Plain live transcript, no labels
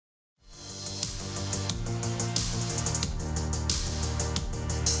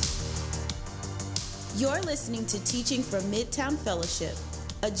You're listening to Teaching from Midtown Fellowship,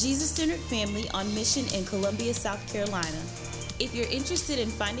 a Jesus-centered family on mission in Columbia, South Carolina. If you're interested in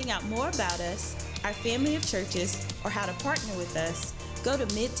finding out more about us, our family of churches, or how to partner with us, go to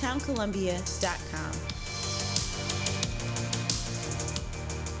midtowncolumbia.com.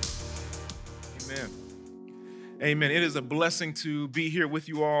 Amen. Amen. It is a blessing to be here with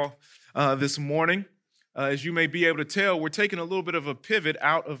you all this morning. As you may be able to tell, we're taking a little bit of a pivot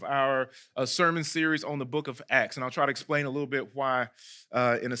out of our sermon series on the book of Acts, and I'll try to explain a little bit why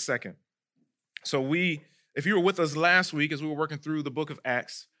in a second. So if you were with us last week as we were working through the book of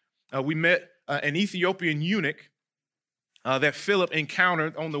Acts, we met an Ethiopian eunuch that Philip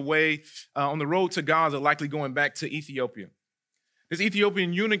encountered on the road to Gaza, likely going back to Ethiopia. This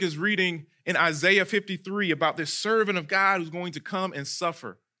Ethiopian eunuch is reading in Isaiah 53 about this servant of God who's going to come and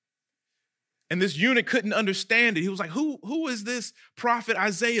suffer. And this eunuch couldn't understand it. He was like, who is this prophet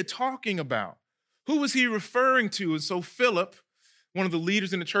Isaiah talking about? Who is he referring to? And so Philip, one of the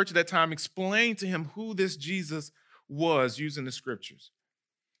leaders in the church at that time, explained to him who this Jesus was using the scriptures.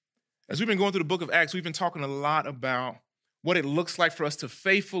 As we've been going through the book of Acts, we've been talking a lot about what it looks like for us to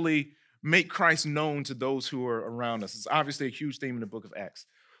faithfully make Christ known to those who are around us. It's obviously a huge theme in the book of Acts.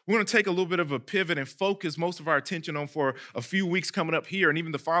 We're going to take a little bit of a pivot and focus most of our attention on for a few weeks coming up here and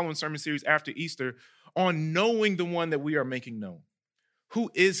even the following sermon series after Easter on knowing the one that we are making known. Who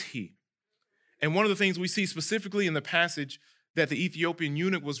is he? And one of the things we see specifically in the passage that the Ethiopian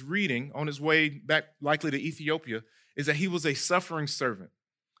eunuch was reading on his way back likely to Ethiopia is that he was a suffering servant.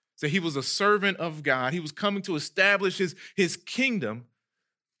 So he was a servant of God. He was coming to establish his kingdom,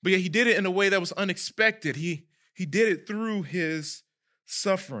 but yet he did it in a way that was unexpected. He did it through his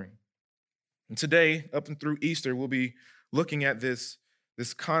suffering. And today, up and through Easter, we'll be looking at this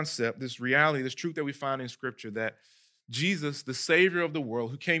concept, this reality, this truth that we find in Scripture, that Jesus, the Savior of the world,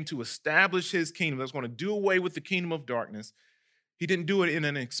 who came to establish his kingdom, that's going to do away with the kingdom of darkness, he didn't do it in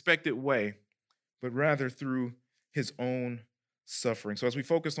an expected way, but rather through his own suffering. So as we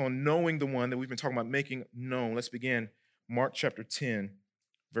focus on knowing the one that we've been talking about making known, let's begin Mark chapter 10,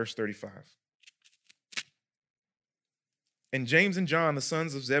 verse 35. And James and John, the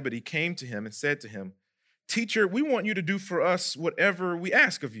sons of Zebedee, came to him and said to him, "Teacher, we want you to do for us whatever we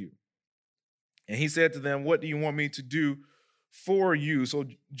ask of you." And he said to them, "What do you want me to do for you?" So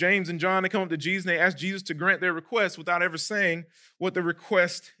James and John, they come up to Jesus and they ask Jesus to grant their request without ever saying what the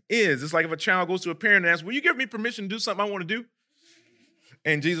request is. It's like if a child goes to a parent and asks, "Will you give me permission to do something I want to do?"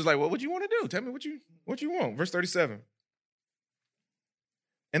 And Jesus is like, "Well, what do you want to do? Tell me what you want." Verse 37.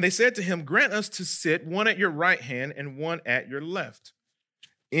 And they said to him, "Grant us to sit one at your right hand and one at your left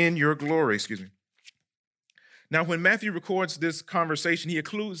in your glory." Now, when Matthew records this conversation, he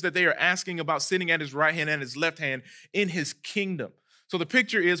includes that they are asking about sitting at his right hand and his left hand in his kingdom. So the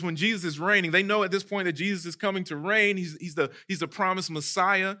picture is when Jesus is reigning, they know at this point that Jesus is coming to reign. He's the promised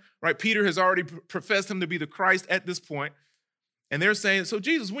Messiah, right? Peter has already professed him to be the Christ at this point. And they're saying, "So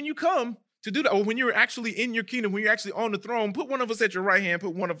Jesus, when you come to do that, or when you're actually in your kingdom, when you're actually on the throne, put one of us at your right hand,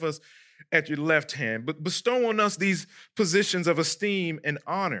 put one of us at your left hand, but bestow on us these positions of esteem and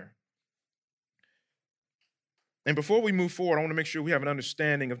honor." And before we move forward, I want to make sure we have an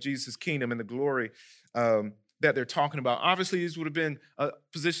understanding of Jesus' kingdom and the glory that they're talking about. Obviously, these would have been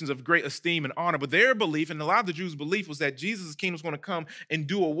positions of great esteem and honor, but their belief, and a lot of the Jews' belief, was that Jesus' kingdom was going to come and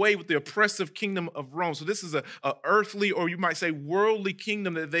do away with the oppressive kingdom of Rome. So this is a earthly, or you might say worldly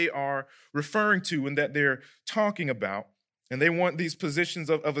kingdom that they are referring to and that they're talking about. And they want these positions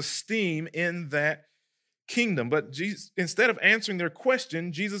of esteem in that kingdom. But Jesus, instead of answering their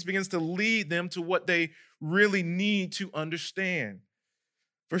question, Jesus begins to lead them to what they really need to understand.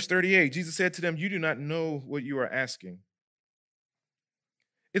 Verse 38, Jesus said to them, "You do not know what you are asking."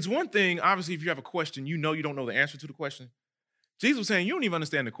 It's one thing, obviously, if you have a question, you don't know the answer to the question. Jesus was saying, you don't even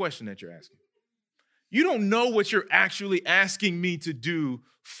understand the question that you're asking. You don't know what you're actually asking me to do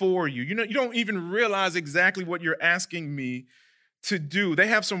for you. You don't even realize exactly what you're asking me to do. They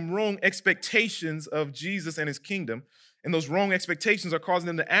have some wrong expectations of Jesus and his kingdom, and those wrong expectations are causing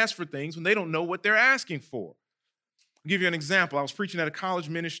them to ask for things when they don't know what they're asking for. I'll give you an example. I was preaching at a college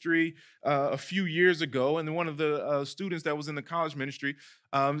ministry a few years ago, and one of the students that was in the college ministry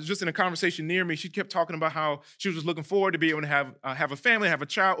was just in a conversation near me. She kept talking about how she was just looking forward to be able to have a family, have a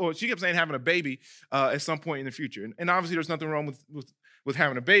child, or she kept saying having a baby at some point in the future. And obviously, there's nothing wrong with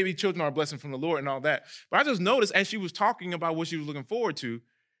having a baby. Children are a blessing from the Lord and all that. But I just noticed as she was talking about what she was looking forward to,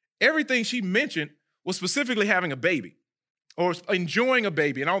 everything she mentioned was specifically having a baby, or enjoying a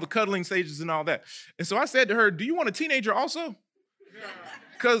baby and all the cuddling stages and all that. And so I said to her, "Do you want a teenager also?"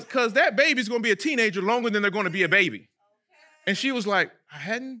 Because that baby's going to be a teenager longer than they're going to be a baby. And she was like, I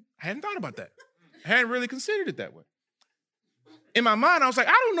hadn't thought about that. I hadn't really considered it that way. In my mind, I was like,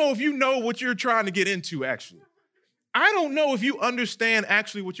 I don't know if you know what you're trying to get into, actually. I don't know if you understand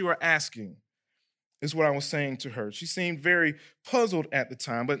actually what you are asking, is what I was saying to her. She seemed very puzzled at the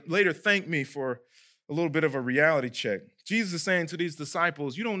time, but later thanked me for a little bit of a reality check. Jesus is saying to these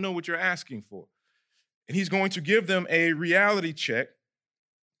disciples, you don't know what you're asking for. And he's going to give them a reality check,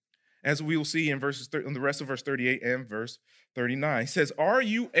 as we will see in the rest of verse 38 and verse 39. He says, are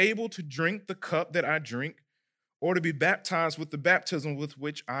you able to drink the cup that I drink, or to be baptized with the baptism with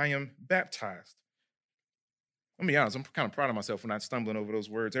which I am baptized? Let me be honest, I'm kind of proud of myself when I'm stumbling over those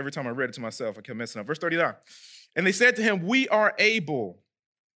words. Every time I read it to myself, I kept messing up. Verse 39, and they said to him, we are able.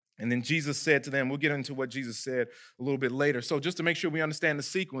 And then Jesus said to them, we'll get into what Jesus said a little bit later. So just to make sure we understand the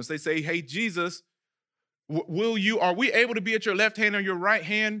sequence, they say, hey, Jesus, are we able to be at your left hand or your right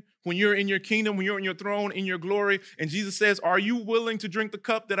hand when you're in your kingdom, when you're in your throne, in your glory? And Jesus says, are you willing to drink the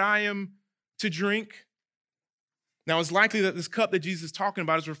cup that I am to drink? Now, it's likely that this cup that Jesus is talking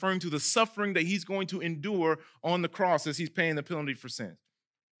about is referring to the suffering that he's going to endure on the cross as he's paying the penalty for sin.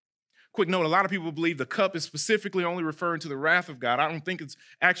 Quick note, a lot of people believe the cup is specifically only referring to the wrath of God. I don't think it's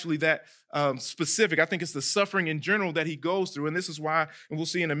actually that specific. I think it's the suffering in general that he goes through. And this is why, and we'll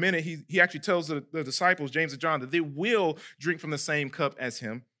see in a minute, he actually tells the disciples, James and John, that they will drink from the same cup as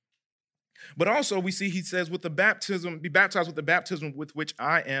him. But also we see he says, with the baptism, be baptized with the baptism with which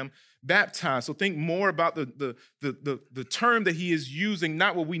I am baptized. So think more about the term that he is using,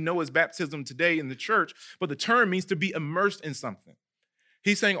 not what we know as baptism today in the church, but the term means to be immersed in something.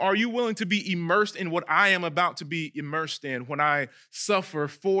 He's saying, are you willing to be immersed in what I am about to be immersed in when I suffer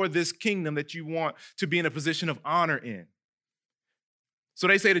for this kingdom that you want to be in a position of honor in? So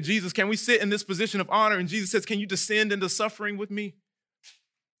they say to Jesus, can we sit in this position of honor? And Jesus says, can you descend into suffering with me?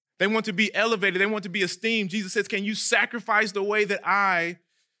 They want to be elevated. They want to be esteemed. Jesus says, can you sacrifice the way that I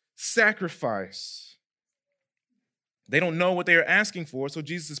sacrifice? They don't know what they are asking for, so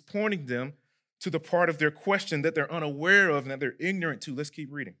Jesus is pointing them to the part of their question that they're unaware of and that they're ignorant to. Let's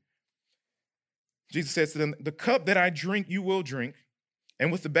keep reading. Jesus says to them, the cup that I drink, you will drink,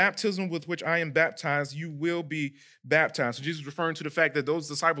 and with the baptism with which I am baptized, you will be baptized. So Jesus is referring to the fact that those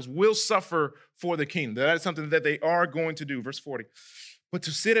disciples will suffer for the kingdom. That is something that they are going to do. Verse 40. But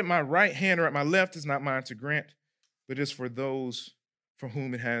to sit at my right hand or at my left is not mine to grant, but is for those for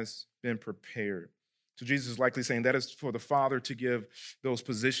whom it has been prepared. So Jesus is likely saying that is for the Father to give those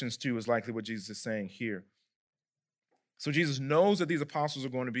positions to, is likely what Jesus is saying here. So Jesus knows that these apostles are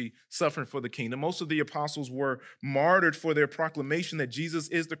going to be suffering for the kingdom. Most of the apostles were martyred for their proclamation that Jesus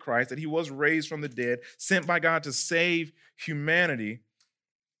is the Christ, that he was raised from the dead, sent by God to save humanity.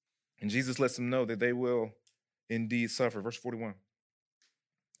 And Jesus lets them know that they will indeed suffer. Verse 41.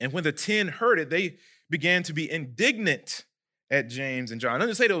 And when the 10 heard it, they began to be indignant at James and John. I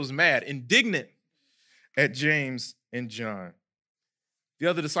didn't say that was mad, indignant at James and John. The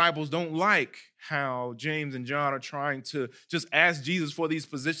other disciples don't like how James and John are trying to just ask Jesus for these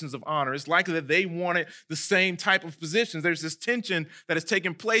positions of honor. It's likely that they wanted the same type of positions. There's this tension that has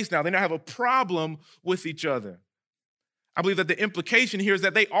taken place now. They now have a problem with each other. I believe that the implication here is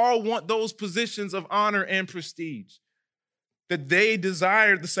that they all want those positions of honor and prestige, that they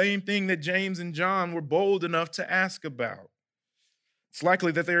desired the same thing that James and John were bold enough to ask about. It's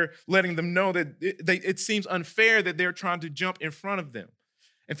likely that they're letting them know that it seems unfair that they're trying to jump in front of them.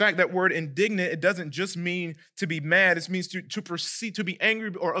 In fact, that word indignant, it doesn't just mean to be mad. It means to be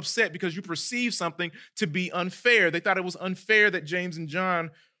angry or upset because you perceive something to be unfair. They thought it was unfair that James and John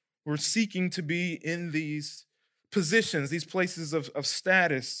were seeking to be in these positions, these places of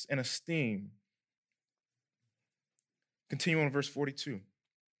status and esteem. Continue on verse 42.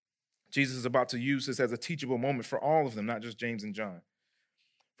 Jesus is about to use this as a teachable moment for all of them, not just James and John.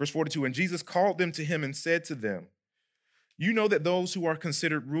 Verse 42, and Jesus called them to him and said to them, you know that those who are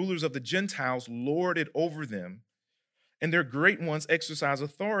considered rulers of the Gentiles lord it over them, and their great ones exercise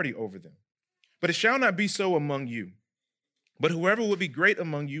authority over them. But it shall not be so among you. But whoever would be great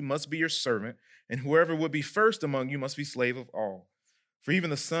among you must be your servant, and whoever would be first among you must be slave of all. For even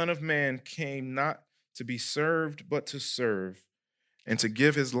the Son of Man came not to be served, but to serve, and to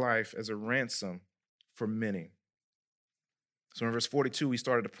give his life as a ransom for many. So in verse 42, we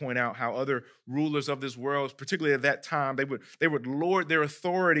started to point out how other rulers of this world, particularly at that time, they would lord their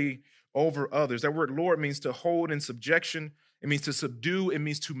authority over others. That word lord means to hold in subjection. It means to subdue. It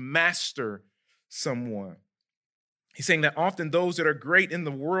means to master someone. He's saying that often those that are great in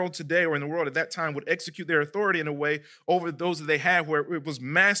the world today or in the world at that time would execute their authority in a way over those that they had where it was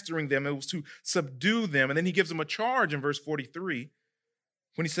mastering them. It was to subdue them. And then he gives them a charge in verse 43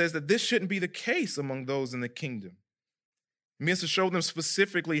 when he says that this shouldn't be the case among those in the kingdom. It means to show them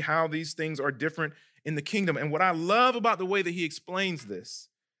specifically how these things are different in the kingdom. And what I love about the way that he explains this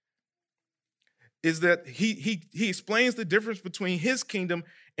is that he explains the difference between his kingdom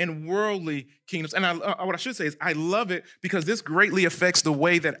and worldly kingdoms. And what I should say is I love it because this greatly affects the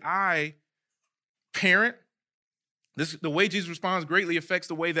way that I parent. The way Jesus responds greatly affects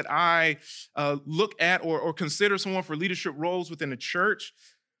the way that I look at or consider someone for leadership roles within the church.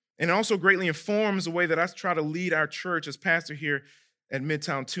 And it also greatly informs the way that I try to lead our church as pastor here at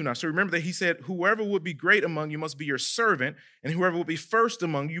Midtown 2 now. So remember that he said, whoever would be great among you must be your servant, and whoever will be first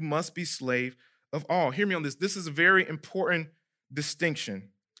among you must be slave of all. Hear me on this. This is a very important distinction.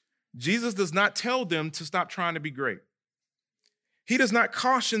 Jesus does not tell them to stop trying to be great. He does not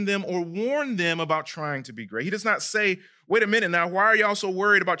caution them or warn them about trying to be great. He does not say, wait a minute now, why are y'all so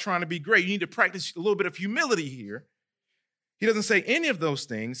worried about trying to be great? You need to practice a little bit of humility here. He doesn't say any of those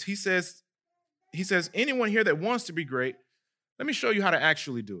things. He says, anyone here that wants to be great, let me show you how to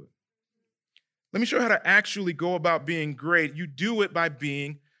actually do it. Let me show you how to actually go about being great. You do it by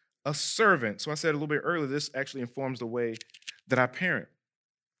being a servant. So I said a little bit earlier, this actually informs the way that I parent.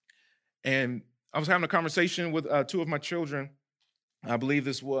 And I was having a conversation with two of my children. I believe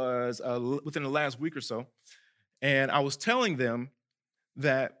this was within the last week or so. And I was telling them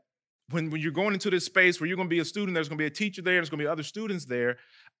that when you're going into this space where you're going to be a student, there's going to be a teacher there, there's going to be other students there,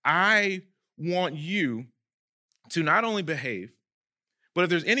 I want you to not only behave, but if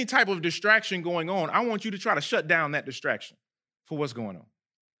there's any type of distraction going on, I want you to try to shut down that distraction for what's going on.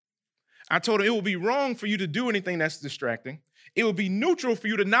 I told him it will be wrong for you to do anything that's distracting. It would be neutral for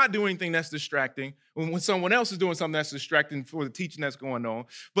you to not do anything that's distracting when someone else is doing something that's distracting for the teaching that's going on.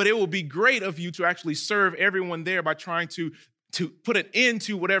 But it will be great of you to actually serve everyone there by trying to put an end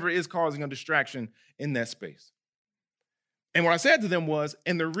to whatever is causing a distraction in that space. And what I said to them was,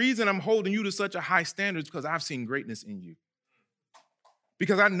 and the reason I'm holding you to such a high standard is because I've seen greatness in you.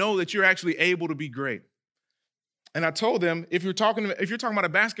 Because I know that you're actually able to be great. And I told them, if you're talking about a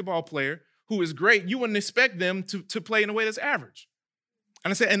basketball player who is great, you wouldn't expect them to play in a way that's average. And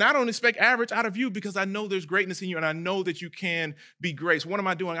I said, and I don't expect average out of you because I know there's greatness in you and I know that you can be great. So what am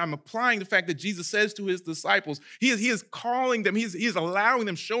I doing? I'm applying the fact that Jesus says to his disciples, he is calling them, he is allowing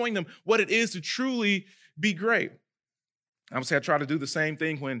them, showing them what it is to truly be great. I would say I try to do the same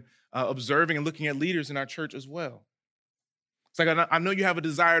thing when observing and looking at leaders in our church as well. It's like, I know you have a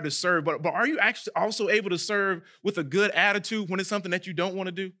desire to serve, but are you actually also able to serve with a good attitude when it's something that you don't want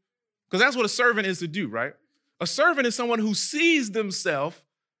to do? Because that's what a servant is to do, right? A servant is someone who sees themselves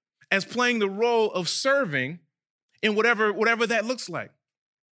as playing the role of serving in whatever that looks like.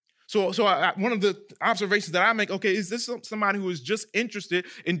 So one of the observations that I make, okay, is this somebody who is just interested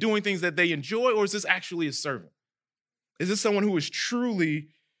in doing things that they enjoy, or is this actually a servant? Is this someone who is truly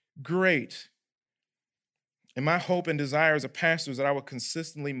great? And my hope and desire as a pastor is that I will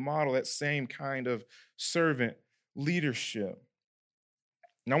consistently model that same kind of servant leadership.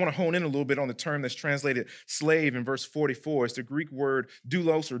 And I want to hone in a little bit on the term that's translated slave in verse 44. It's the Greek word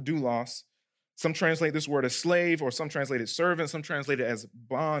doulos or doulos. Some translate this word as slave, or some translate it servant, some translate it as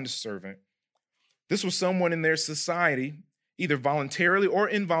bond servant. This was someone in their society, either voluntarily or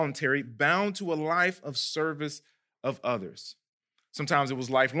involuntary, bound to a life of service of others. Sometimes it was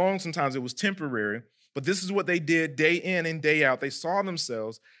lifelong, sometimes it was temporary, but this is what they did day in and day out. They saw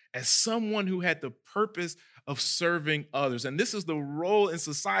themselves as someone who had the purpose of serving others. And this is the role in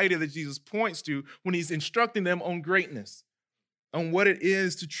society that Jesus points to when he's instructing them on greatness, on what it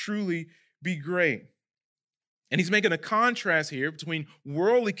is to truly be great. And he's making a contrast here between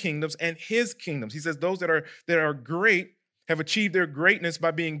worldly kingdoms and his kingdoms. He says those that are great have achieved their greatness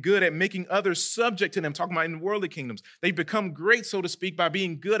by being good at making others subject to them. Talking about in worldly kingdoms. They become great, so to speak, by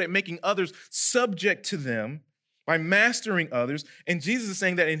being good at making others subject to them, by mastering others. And Jesus is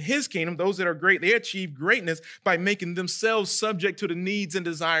saying that in his kingdom, those that are great, they achieve greatness by making themselves subject to the needs and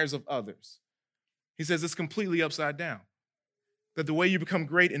desires of others. He says it's completely upside down. That the way you become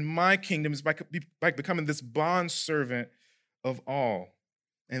great in my kingdom is by becoming this bond servant of all.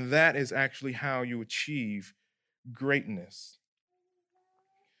 And that is actually how you achieve greatness.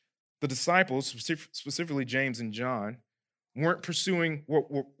 The disciples, specifically James and John, were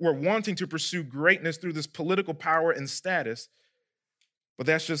wanting to pursue greatness through this political power and status, but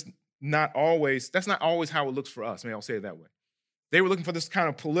that's not always how it looks for us. Maybe I'll say it that way. They were looking for this kind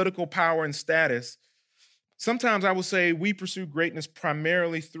of political power and status. Sometimes I will say we pursue greatness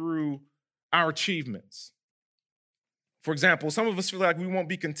primarily through our achievements. For example, some of us feel like we won't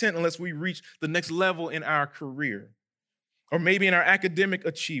be content unless we reach the next level in our career, or maybe in our academic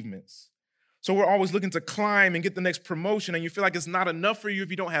achievements. So we're always looking to climb and get the next promotion, and you feel like it's not enough for you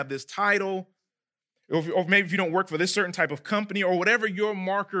if you don't have this title, or maybe if you don't work for this certain type of company, or whatever your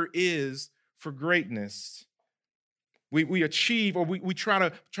marker is for greatness. We achieve, or we try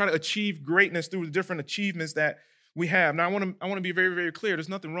to achieve greatness through the different achievements that we have. Now, I want to be very, very clear. There's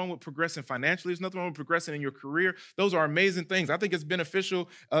nothing wrong with progressing financially. There's nothing wrong with progressing in your career. Those are amazing things. I think it's beneficial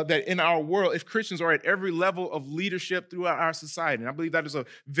that in our world, if Christians are at every level of leadership throughout our society, and I believe that is a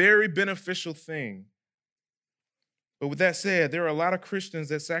very beneficial thing. But with that said, there are a lot of Christians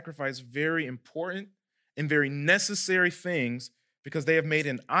that sacrifice very important and very necessary things because they have made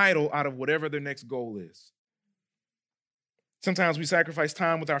an idol out of whatever their next goal is. Sometimes we sacrifice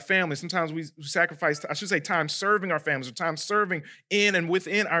time with our families. Sometimes we sacrifice, time serving our families, or time serving in and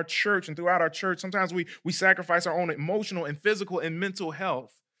within our church and throughout our church. Sometimes we sacrifice our own emotional and physical and mental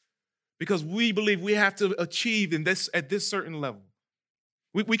health because we believe we have to achieve at this certain level.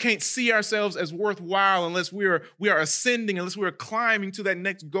 We can't see ourselves as worthwhile unless we are ascending, unless we are climbing to that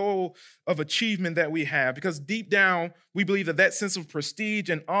next goal of achievement that we have. Because deep down, we believe that sense of prestige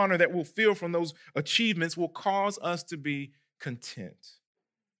and honor that we'll feel from those achievements will cause us to be content.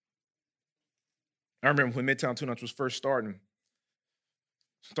 I remember when Midtown Two-Notch was first starting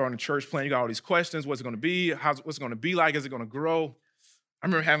a church plan. You got all these questions. What's it going to be? What's it going to be like? Is it going to grow? I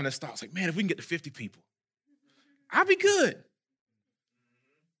remember having this thought. I was like, man, if we can get to 50 people, I'll be good.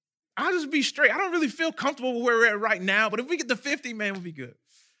 I'll just be straight. I don't really feel comfortable with where we're at right now, but if we get to 50, man, we'll be good.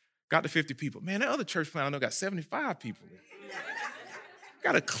 Got to 50 people. Man, that other church plan I know got 75 people.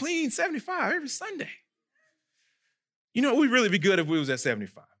 Got a clean 75 every Sunday. You know, we'd really be good if we was at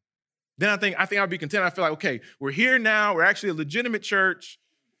 75. Then I think I'd be content. I feel like, okay, we're here now. We're actually a legitimate church.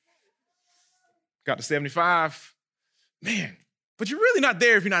 Got to 75. Man, but you're really not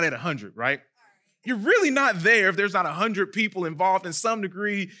there if you're not at 100, right? You're really not there if there's not 100 people involved in some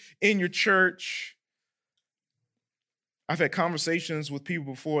degree in your church. I've had conversations with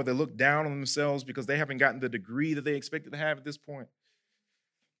people before that look down on themselves because they haven't gotten the degree that they expected to have at this point.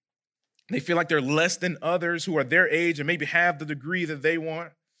 They feel like they're less than others who are their age and maybe have the degree that they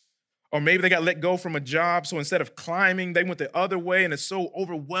want. Or maybe they got let go from a job, so instead of climbing, they went the other way, and it's so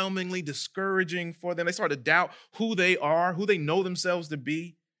overwhelmingly discouraging for them. They start to doubt who they are, who they know themselves to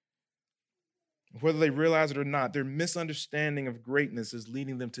be. Whether they realize it or not, their misunderstanding of greatness is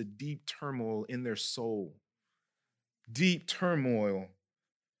leading them to deep turmoil in their soul. Deep turmoil.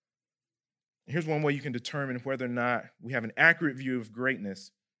 Here's one way you can determine whether or not we have an accurate view of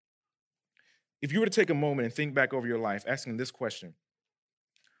greatness. If you were to take a moment and think back over your life, asking this question,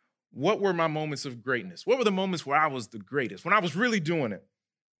 what were my moments of greatness? What were the moments where I was the greatest, when I was really doing it?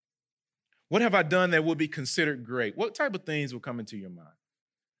 What have I done that would be considered great? What type of things would come into your mind?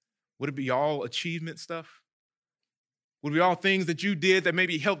 Would it be all achievement stuff? Would it be all things that you did that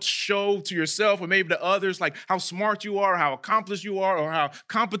maybe helped show to yourself or maybe to others, like how smart you are, how accomplished you are, or how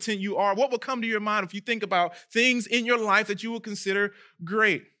competent you are? What would come to your mind if you think about things in your life that you would consider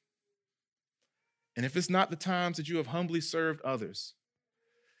great? And if it's not the times that you have humbly served others,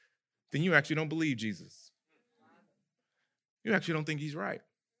 then you actually don't believe Jesus. You actually don't think he's right.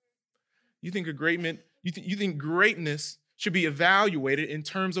 You think you think greatness should be evaluated in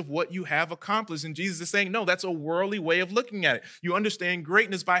terms of what you have accomplished. And Jesus is saying, no, that's a worldly way of looking at it. You understand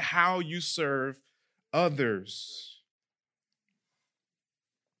greatness by how you serve others.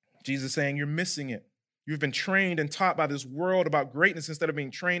 Jesus is saying you're missing it. You've been trained and taught by this world about greatness instead of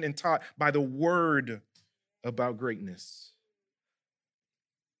being trained and taught by the word about greatness.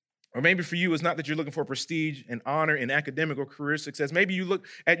 Or maybe for you, it's not that you're looking for prestige and honor in academic or career success. Maybe you look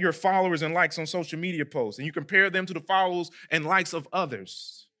at your followers and likes on social media posts and you compare them to the followers and likes of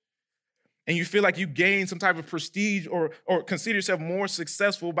others. And you feel like you gain some type of prestige or consider yourself more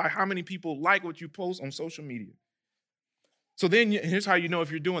successful by how many people like what you post on social media. So then here's how you know if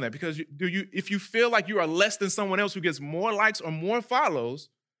you're doing that. Because if you feel like you are less than someone else who gets more likes or more follows,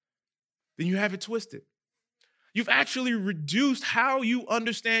 then you have it twisted. You've actually reduced how you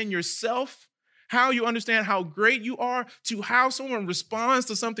understand yourself, how you understand how great you are, to how someone responds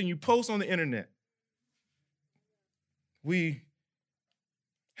to something you post on the internet. We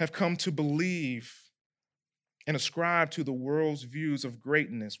have come to believe and ascribe to the world's views of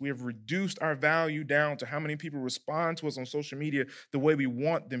greatness. We have reduced our value down to how many people respond to us on social media the way we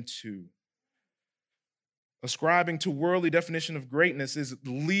want them to. Ascribing to worldly definition of greatness is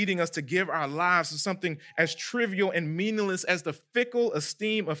leading us to give our lives to something as trivial and meaningless as the fickle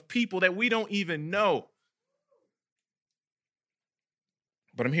esteem of people that we don't even know.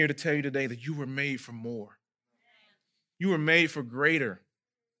 But I'm here to tell you today that you were made for more. You were made for greater.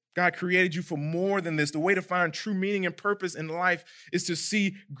 God created you for more than this. The way to find true meaning and purpose in life is to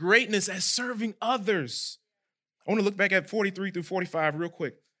see greatness as serving others. I want to look back at 43 through 45 real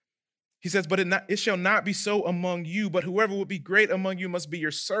quick. He says, but it shall not be so among you, but whoever will be great among you must be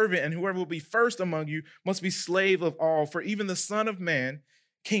your servant, and whoever will be first among you must be slave of all. For even the Son of Man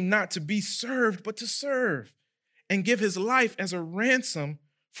came not to be served, but to serve, and give his life as a ransom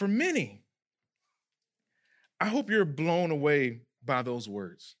for many. I hope you're blown away by those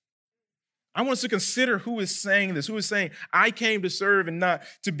words. I want us to consider who is saying this, who is saying, I came to serve and not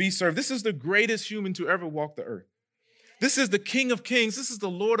to be served. This is the greatest human to ever walk the earth. This is the King of Kings. This is the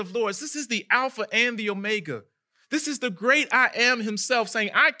Lord of Lords. This is the Alpha and the Omega. This is the great I Am himself saying,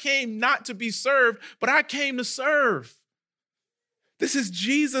 I came not to be served, but I came to serve. This is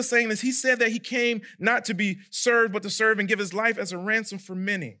Jesus saying this. He said that he came not to be served, but to serve and give his life as a ransom for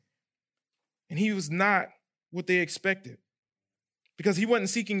many. And he was not what they expected, because he wasn't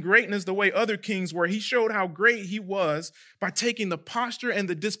seeking greatness the way other kings were. He showed how great he was by taking the posture and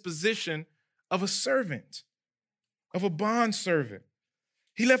the disposition of a servant, of a bondservant.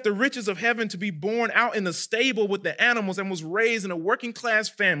 He left the riches of heaven to be born out in the stable with the animals and was raised in a working class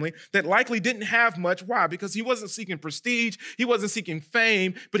family that likely didn't have much. Why? Because he wasn't seeking prestige. He wasn't seeking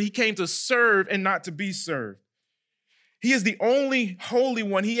fame, but he came to serve and not to be served. He is the only holy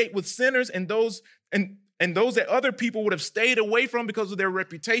one. He ate with sinners and those that other people would have stayed away from because of their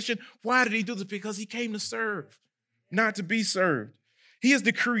reputation. Why did he do this? Because he came to serve, not to be served. He is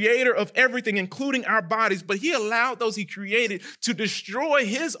the creator of everything, including our bodies, but he allowed those he created to destroy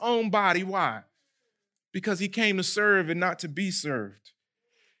his own body. Why? Because he came to serve and not to be served.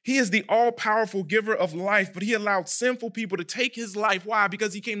 He is the all-powerful giver of life, but he allowed sinful people to take his life. Why?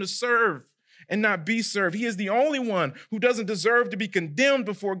 Because he came to serve and not be served. He is the only one who doesn't deserve to be condemned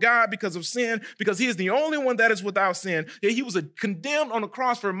before God because of sin, because he is the only one that is without sin. Yet he was condemned on the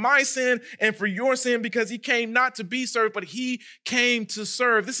cross for my sin and for your sin, because he came not to be served, but he came to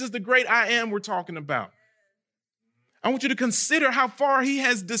serve. This is the great I Am we're talking about. I want you to consider how far he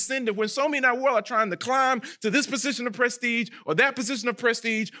has descended. When so many in our world are trying to climb to this position of prestige or that position of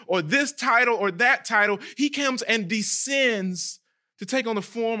prestige or this title or that title, he comes and descends to take on the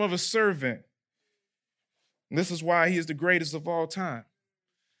form of a servant. And this is why he is the greatest of all time.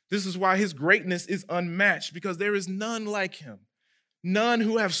 This is why his greatness is unmatched, because there is none like him. None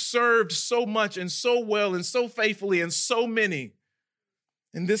who have served so much and so well and so faithfully and so many.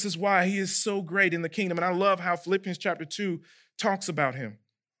 And this is why he is so great in the kingdom. And I love how Philippians chapter 2 talks about him.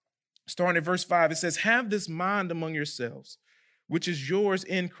 Starting at verse 5, it says, have this mind among yourselves, which is yours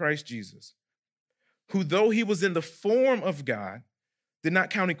in Christ Jesus, who though he was in the form of God, did not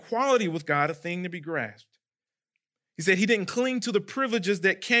count equality with God a thing to be grasped. He said he didn't cling to the privileges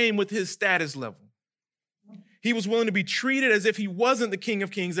that came with his status level. He was willing to be treated as if he wasn't the King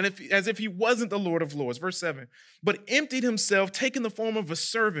of Kings and as if he wasn't the Lord of Lords. Verse 7, but emptied himself, taking the form of a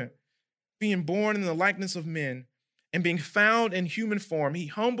servant, being born in the likeness of men, and being found in human form, he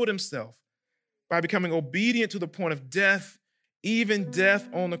humbled himself by becoming obedient to the point of death, even death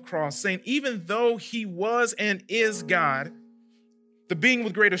on the cross, saying, even though he was and is God, the being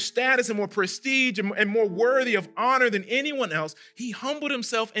with greater status and more prestige and more worthy of honor than anyone else, he humbled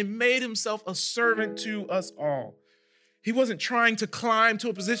himself and made himself a servant to us all. He wasn't trying to climb to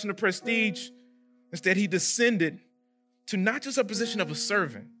a position of prestige. Instead, he descended to not just a position of a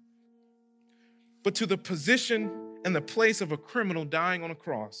servant, but to the position and the place of a criminal dying on a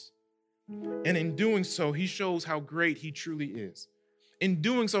cross. And in doing so, he shows how great he truly is. In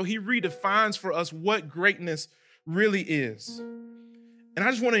doing so, he redefines for us what greatness really is. And I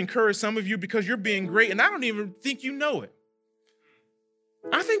just want to encourage some of you, because you're being great, and I don't even think you know it.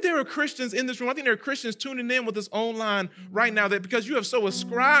 I think there are Christians in this room. I think there are Christians tuning in with us online right now, that because you have so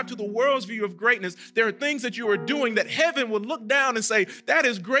ascribed to the world's view of greatness, there are things that you are doing that heaven would look down and say, that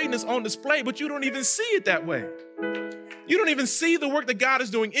is greatness on display, but you don't even see it that way. You don't even see the work that God is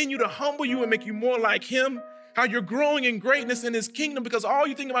doing in you to humble you and make you more like him. How you're growing in greatness in his kingdom, because all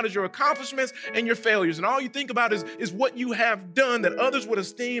you think about is your accomplishments and your failures. And all you think about is what you have done that others would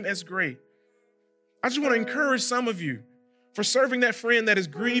esteem as great. I just want to encourage some of you for serving that friend that is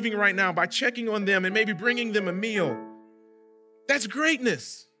grieving right now by checking on them and maybe bringing them a meal. That's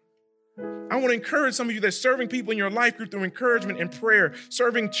greatness. I want to encourage some of you that's serving people in your life group through encouragement and prayer,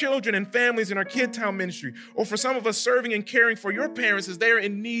 serving children and families in our Kid Town ministry, or for some of us serving and caring for your parents as they are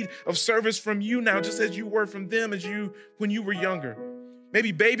in need of service from you now, just as you were from them when you were younger.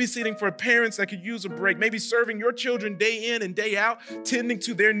 Maybe babysitting for parents that could use a break. Maybe serving your children day in and day out, tending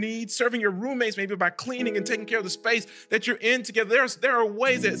to their needs. Serving your roommates maybe by cleaning and taking care of the space that you're in together. There are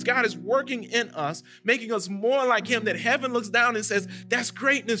ways that God is working in us, making us more like him, that heaven looks down and says, that's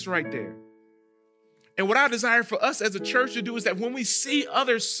greatness right there. And what I desire for us as a church to do is that when we see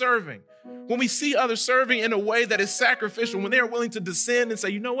others serving in a way that is sacrificial, when they're willing to descend and say,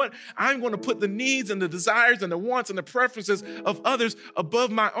 you know what, I'm going to put the needs and the desires and the wants and the preferences of others above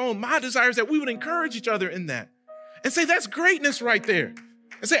my own. My desire is that we would encourage each other in that and say, that's greatness right there.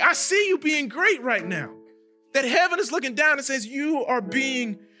 And say, I see you being great right now. That heaven is looking down and says, you are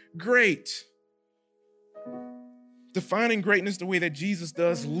being great. Defining greatness the way that Jesus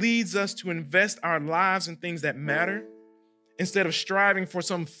does leads us to invest our lives in things that matter instead of striving for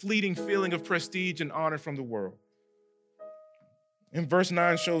some fleeting feeling of prestige and honor from the world. And verse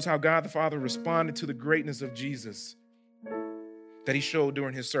 9 shows how God the Father responded to the greatness of Jesus that he showed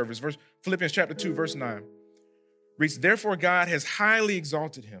during his service. Philippians chapter 2, verse 9 reads, therefore God has highly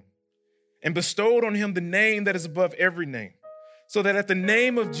exalted him and bestowed on him the name that is above every name, so that at the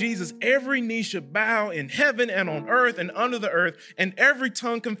name of Jesus, every knee should bow in heaven and on earth and under the earth, and every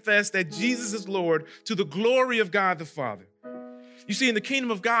tongue confess that Jesus is Lord, to the glory of God the Father. You see, in the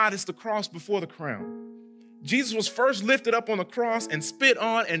kingdom of God, it's the cross before the crown. Jesus was first lifted up on the cross and spit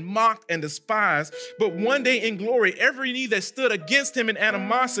on and mocked and despised. But one day in glory, every knee that stood against him in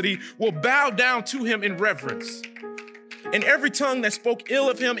animosity will bow down to him in reverence. And every tongue that spoke ill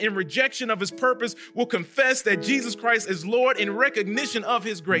of him in rejection of his purpose will confess that Jesus Christ is Lord in recognition of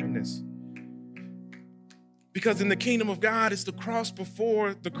his greatness. Because in the kingdom of God, it's the cross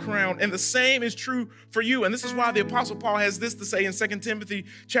before the crown. And the same is true for you. And this is why the Apostle Paul has this to say in 2 Timothy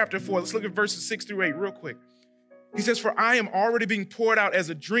chapter 4. Let's look at verses 6 through 8 real quick. He says, for I am already being poured out as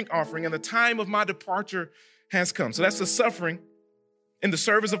a drink offering, and the time of my departure has come. So that's the suffering in the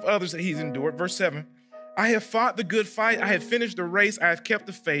service of others that he's endured. Verse 7. I have fought the good fight. I have finished the race. I have kept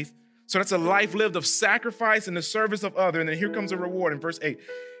the faith. So that's a life lived of sacrifice in the service of others. And then here comes a reward in verse 8.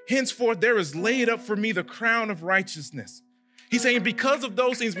 Henceforth, there is laid up for me the crown of righteousness. He's saying because of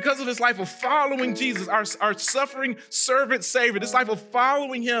those things, because of his life of following Jesus, our suffering servant Savior, this life of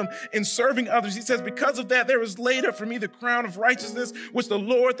following him and serving others, he says, because of that, there is laid up for me the crown of righteousness, which the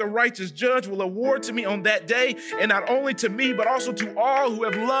Lord, the righteous judge, will award to me on that day. And not only to me, but also to all who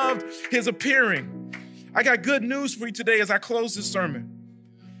have loved his appearing. I got good news for you today as I close this sermon.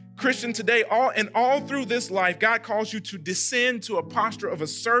 Christian, today, all through this life, God calls you to descend to a posture of a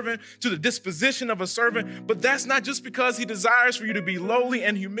servant, to the disposition of a servant. But that's not just because he desires for you to be lowly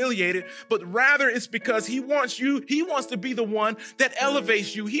and humiliated, but rather it's because he wants to be the one that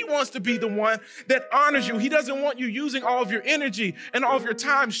elevates you. He wants to be the one that honors you. He doesn't want you using all of your energy and all of your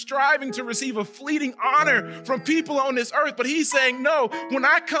time striving to receive a fleeting honor from people on this earth. But he's saying, no, when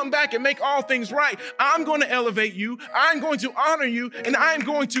I come back and make all things right, I'm going to elevate you. I'm going to honor you, and I'm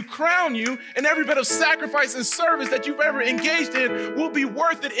going to crown you, and every bit of sacrifice and service that you've ever engaged in will be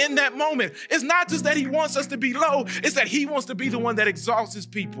worth it in that moment. It's not just that he wants us to be low, it's that he wants to be the one that exalts his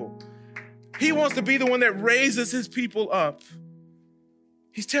people. He wants to be the one that raises his people up.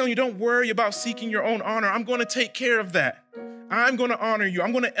 He's telling you, don't worry about seeking your own honor. I'm going to take care of that. I'm going to honor you.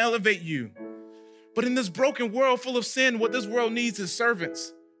 I'm going to elevate you. But in this broken world full of sin, what this world needs is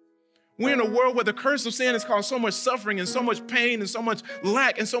servants. We're in a world where the curse of sin has caused so much suffering and so much pain and so much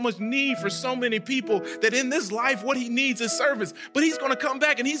lack and so much need for so many people that in this life, what he needs is service. But he's going to come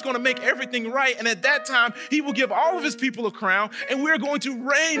back and he's going to make everything right. And at that time, he will give all of his people a crown, and we're going to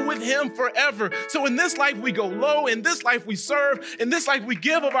reign with him forever. So in this life, we go low. In this life, we serve. In this life, we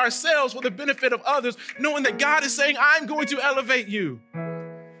give of ourselves for the benefit of others, knowing that God is saying, I'm going to elevate you.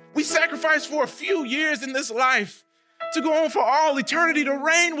 We sacrifice for a few years in this life to go on for all eternity, to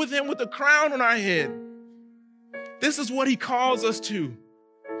reign with him with a crown on our head. This is what he calls us to.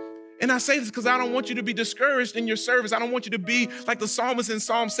 And I say this because I don't want you to be discouraged in your service. I don't want you to be like the psalmist in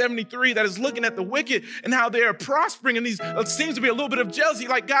Psalm 73 that is looking at the wicked and how they are prospering. And it seems to be a little bit of jealousy.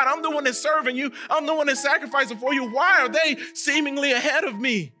 Like, God, I'm the one that's serving you. I'm the one that's sacrificing for you. Why are they seemingly ahead of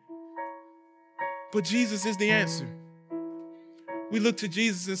me? But Jesus is the answer. We look to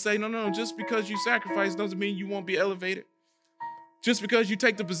Jesus and say, no, just because you sacrifice doesn't mean you won't be elevated. Just because you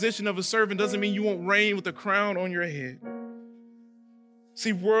take the position of a servant doesn't mean you won't reign with a crown on your head.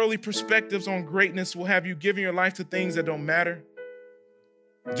 See, worldly perspectives on greatness will have you giving your life to things that don't matter,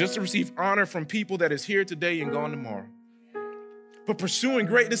 just to receive honor from people that is here today and gone tomorrow. But pursuing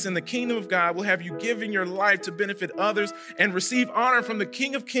greatness in the kingdom of God will have you giving your life to benefit others and receive honor from the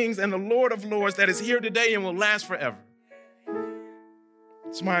King of Kings and the Lord of Lords that is here today and will last forever.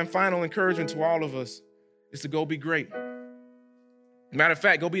 So my final encouragement to all of us is to go be great. Matter of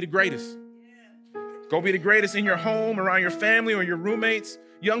fact, go be the greatest. Go be the greatest in your home, around your family or your roommates.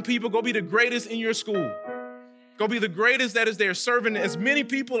 Young people, go be the greatest in your school. Go be the greatest that is there, serving as many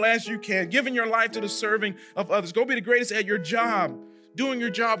people as you can, giving your life to the serving of others. Go be the greatest at your job, doing your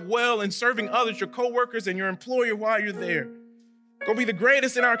job well and serving others, your coworkers and your employer while you're there. Go be the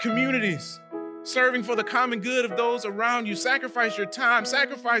greatest in our communities, serving for the common good of those around you. Sacrifice your time,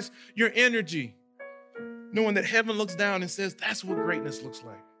 sacrifice your energy, knowing that heaven looks down and says, that's what greatness looks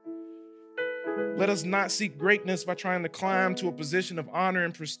like. Let us not seek greatness by trying to climb to a position of honor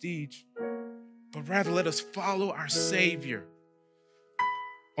and prestige, but rather let us follow our Savior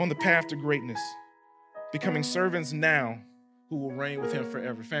on the path to greatness, becoming servants now who will reign with him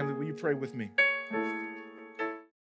forever. Family, will you pray with me?